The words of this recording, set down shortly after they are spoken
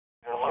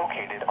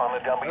located on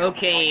the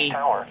WQED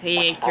Tower.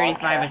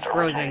 KIH-35 is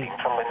frozen.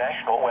 From the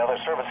National Weather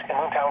Service in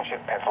Moon Township,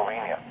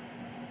 Pennsylvania.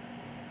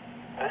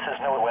 This is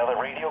NOAA Weather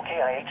Radio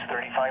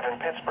KIH-35 in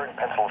Pittsburgh,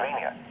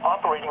 Pennsylvania,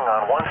 operating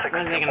on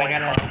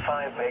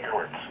 162.55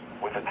 megahertz,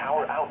 with a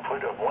power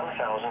output of 1,000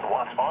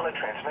 watts on a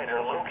transmitter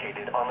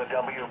located on the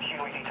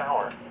WQED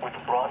Tower, with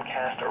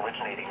broadcast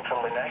originating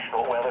from the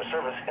National Weather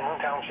Service in Moon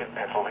Township,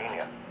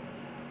 Pennsylvania.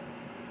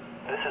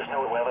 This is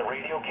NOAA Weather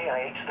Radio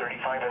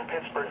KIH-35 in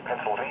Pittsburgh,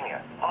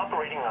 Pennsylvania,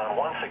 operating on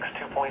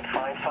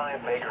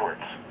 162.55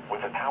 megahertz,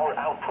 with a power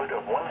output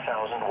of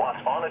 1,000 watts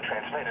on a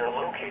transmitter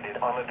located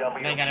on the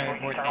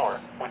WQED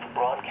Tower, with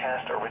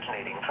broadcast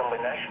originating from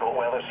the National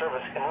Weather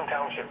Service in Moon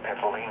Township,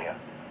 Pennsylvania.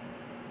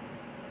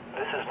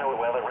 This is NOAA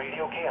Weather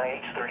Radio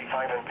KIH-35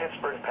 in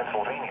Pittsburgh,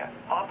 Pennsylvania,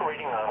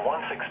 operating on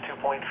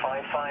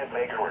 162.55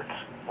 megahertz,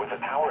 with a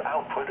power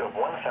output of 1,000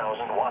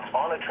 watts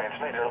on a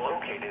transmitter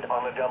located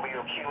on the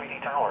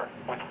WQED Tower,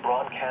 with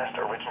broadcast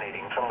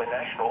originating from the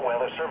National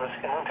Weather Service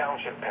in Moon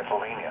Township,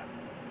 Pennsylvania.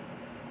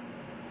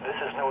 This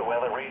is NOAA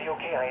Weather Radio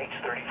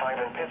KIH-35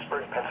 in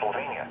Pittsburgh,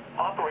 Pennsylvania,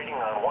 operating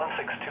on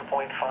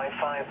 162.55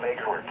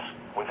 megahertz,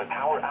 with a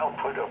power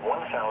output of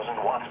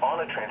 1,000 watts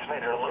on a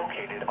transmitter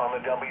located on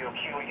the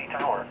WQED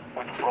Tower,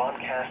 with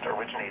broadcast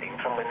originating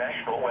from the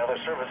National Weather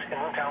Service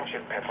in Moon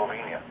Township,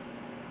 Pennsylvania.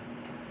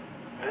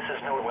 This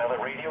is NOAA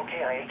Weather Radio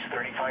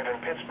KIH-35 in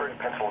Pittsburgh,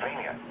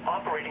 Pennsylvania,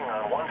 operating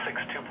on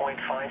 162.55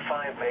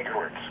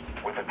 megahertz,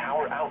 with a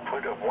power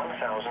output of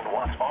 1,000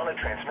 watts on a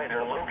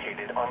transmitter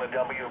located on the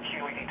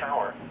WQED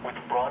Tower, with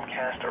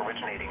broadcast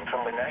originating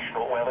from the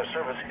National Weather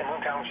Service in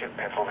Moon Township,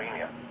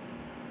 Pennsylvania.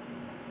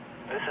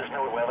 This is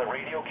NOAA Weather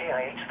Radio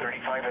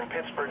KIH-35 in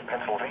Pittsburgh,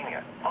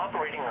 Pennsylvania,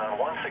 operating on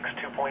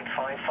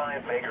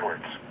 162.55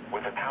 megahertz,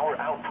 with a power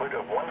output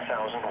of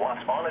 1,000 watts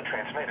on a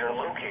transmitter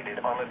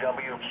located on the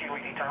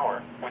WQED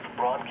Tower, with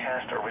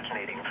broadcast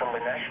originating from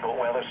the National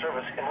Weather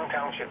Service in Moon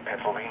Township,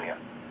 Pennsylvania.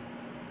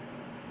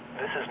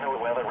 This is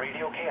NOAA Weather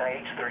Radio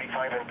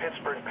KIH-35 in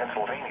Pittsburgh,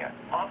 Pennsylvania,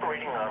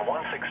 operating on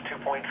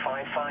 162.55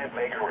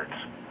 megahertz,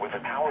 with a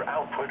power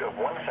output of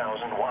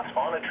 1,000 watts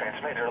on a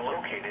transmitter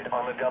located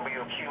on the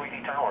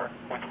WQED Tower,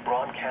 with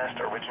broadcast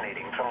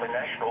originating from the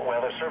National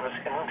Weather Service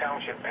in Moon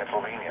Township,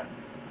 Pennsylvania.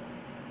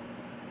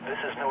 This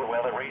is NOAA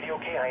Weather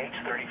Radio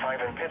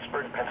KIH-35 in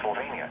Pittsburgh,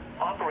 Pennsylvania,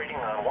 operating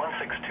on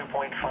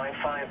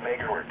 162.55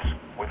 megahertz,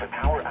 with a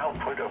power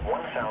output of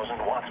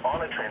 1,000 watts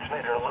on a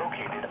transmitter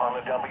located on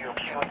the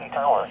WQED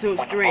Tower, with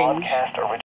broadcast originating